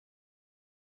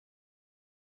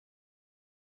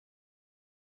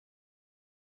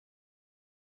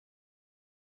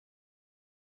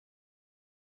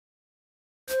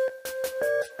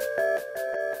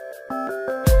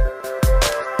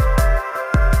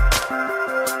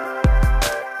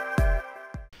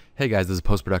Hey guys, this is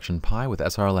Post-Production Pi with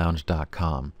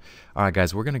srlounge.com. Alright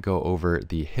guys, we're going to go over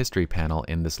the history panel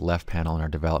in this left panel in our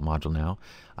develop module now.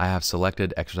 I have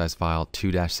selected exercise file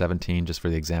 2-17 just for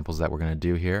the examples that we're going to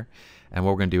do here. And what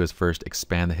we're going to do is first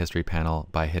expand the history panel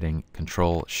by hitting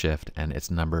Control Shift and its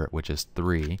number, which is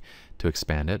 3, to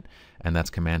expand it. And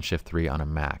that's Command Shift 3 on a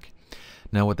Mac.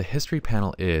 Now what the history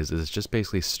panel is it's just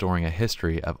basically storing a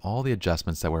history of all the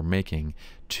adjustments that we're making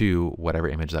to whatever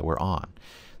image that we're on.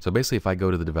 So basically if I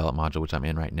go to the develop module, which I'm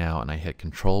in right now, and I hit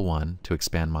Control 1 to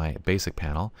expand my basic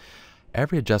panel,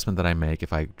 every adjustment that I make,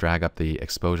 if I drag up the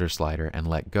exposure slider and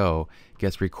let go,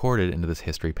 gets recorded into this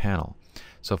history panel.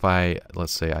 So if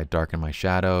let's say I darken my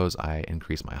shadows, I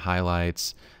increase my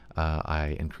highlights,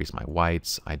 I increase my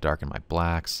whites, I darken my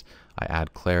blacks, I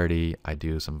add clarity, I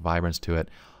do some vibrance to it,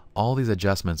 all these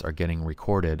adjustments are getting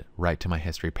recorded right to my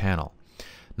history panel.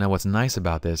 Now what's nice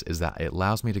about this is that it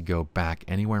allows me to go back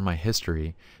anywhere in my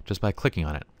history just by clicking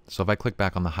on it. So if I click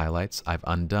back on the highlights, I've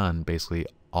undone basically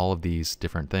all of these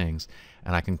different things,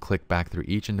 and I can click back through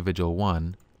each individual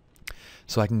one.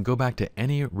 So I can go back to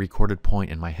any recorded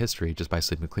point in my history just by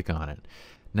simply clicking on it.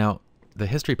 Now the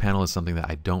history panel is something that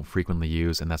I don't frequently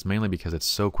use, and that's mainly because it's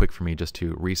so quick for me just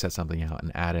to reset something out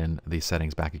and add in these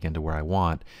settings back again to where I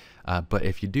want. But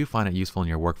if you do find it useful in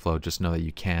your workflow, just know that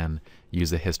you can use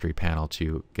the history panel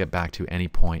to get back to any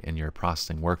point in your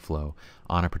processing workflow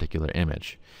on a particular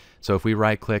image. So if we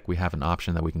right click, we have an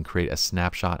option that we can create a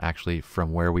snapshot actually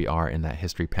from where we are in that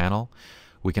history panel.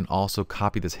 We can also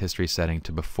copy this history setting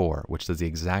to before, which does the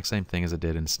exact same thing as it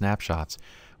did in snapshots,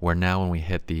 where now when we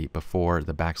hit the before,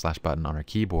 the backslash button on our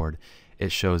keyboard,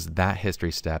 it shows that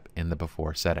history step in the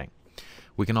before setting.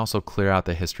 We can also clear out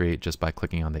the history just by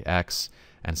clicking on the X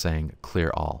and saying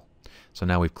clear all. So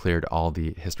now we've cleared all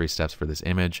the history steps for this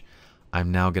image.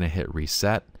 I'm now going to hit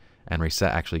reset, and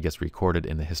reset actually gets recorded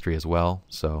in the history as well,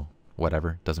 so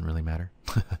whatever, doesn't really matter.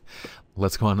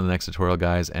 Let's go on to the next tutorial,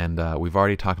 guys, and we've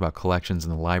already talked about collections in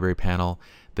the library panel.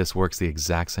 This works the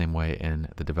exact same way in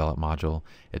the develop module.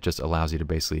 It just allows you to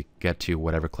basically get to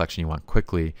whatever collection you want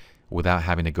quickly without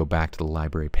having to go back to the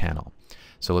library panel.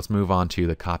 So let's move on to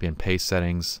the copy and paste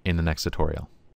settings in the next tutorial.